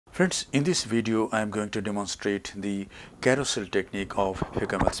Friends, in this video I am going to demonstrate the carousel technique of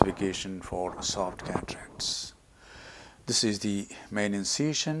phacoemulsification for soft cataracts. This is the main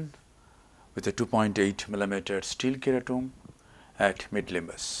incision with a 2.8 mm steel keratome at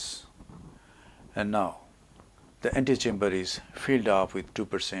mid-limbus. And now the antechamber is filled up with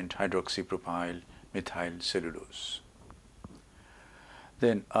 2% hydroxypropyl methyl cellulose.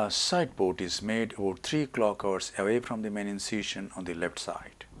 Then a side port is made about 3 clock hours away from the main incision on the left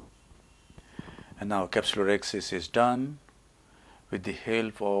side. And now capsular access is done with the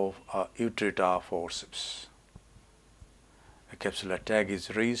help of a utreta forceps. A capsular tag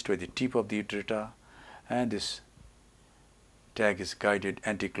is raised with the tip of the utreta, and this tag is guided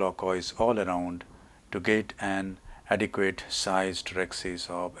anti-clockwise all around to get an adequate sized rhexis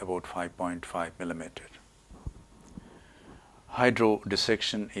of about 5.5 mm. Hydro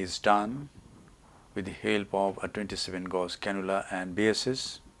dissection is done with the help of a 27 gauge cannula and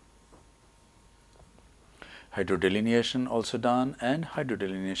BSS. Hydrodelineation also done, and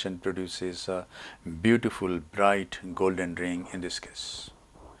hydrodelineation produces a beautiful bright golden ring in this case.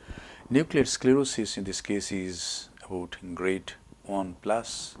 Nuclear sclerosis in this case is about grade 1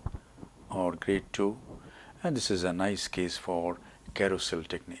 plus or grade 2, and this is a nice case for carousel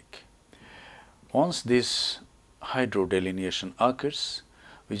technique. Once this hydrodelineation occurs,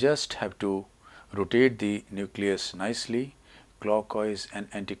 we just have to rotate the nucleus nicely clockwise and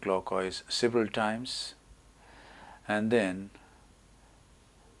anti-clockwise several times, and then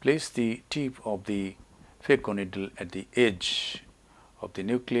place the tip of the phaco needle at the edge of the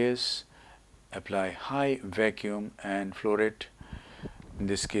nucleus, apply high vacuum and flow rate. In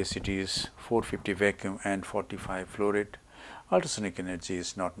this case it is 450 vacuum and 45 flow rate. Ultrasonic energy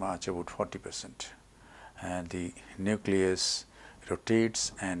is not much, about 40%, and the nucleus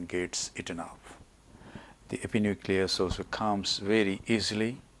rotates and gets eaten up. The epinucleus also comes very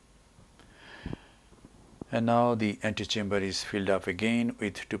easily. And now the antechamber is filled up again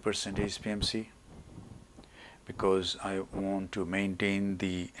with 2% HPMC, because I want to maintain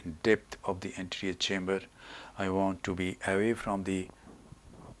the depth of the anterior chamber. I want to be away from the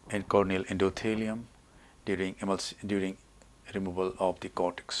corneal endothelium during removal of the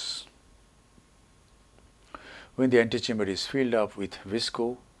cortex. When the antechamber is filled up with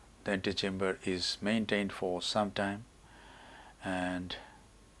visco, the antechamber is maintained for some time, and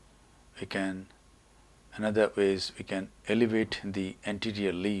another way is we can elevate the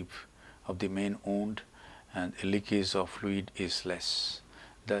anterior lip of the main wound, and the leakage of fluid is less.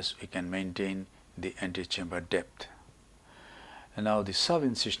 Thus we can maintain the antechamber depth. And now the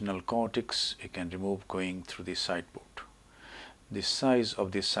subincisional cortex we can remove going through the side port. The size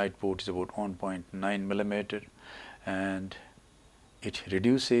of this side port is about 1.9 mm, and it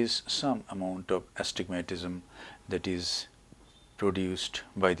reduces some amount of astigmatism that is produced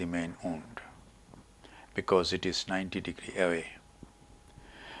by the main wound, because it is 90 degrees away.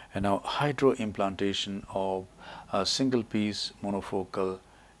 And now hydroimplantation of a single piece monofocal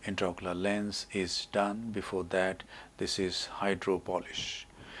intraocular lens is done. Before that, this is hydro polish.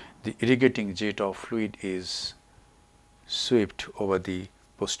 The irrigating jet of fluid is swept over the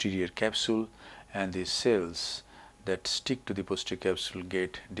posterior capsule, and the cells that stick to the posterior capsule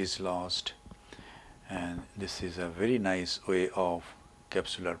get dislodged, and this is a very nice way of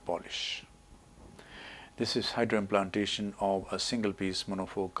capsular polish. This is hydroimplantation of a single piece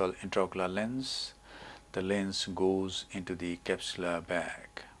monofocal intraocular lens. The lens goes into the capsular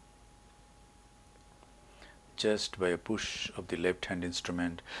bag just by a push of the left hand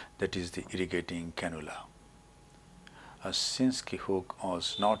instrument, that is the irrigating cannula. A Sinskey hook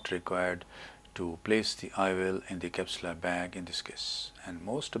was not required to place the IOL in the capsular bag in this case, and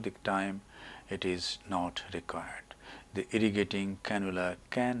most of the time it is not required. The irrigating cannula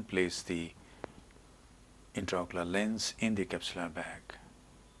can place the intraocular lens in the capsular bag.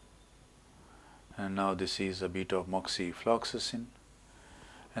 And now this is a bit of moxifloxacin,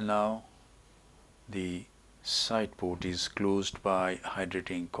 and now the side port is closed by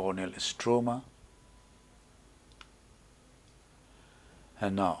hydrating corneal stroma.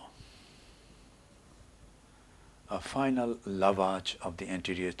 And now a final lavage of the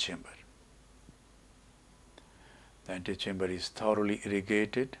anterior chamber. The antechamber is thoroughly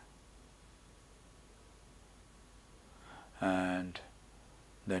irrigated, and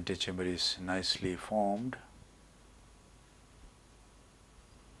the antechamber is nicely formed.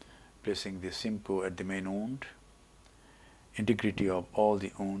 Placing the Simcoe at the main wound. Integrity of all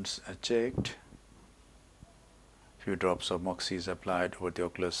the wounds are checked. Few drops of moxie is applied over the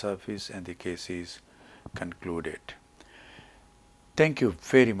ocular surface, and the case is concluded. Thank you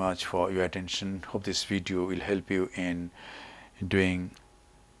very much for your attention. Hope this video will help you in doing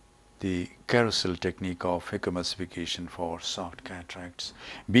the carousel technique of phacoemulsification for soft cataracts.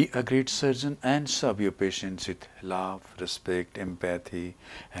 Be a great surgeon and serve your patients with love, respect, empathy,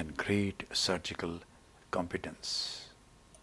 and great surgical competence.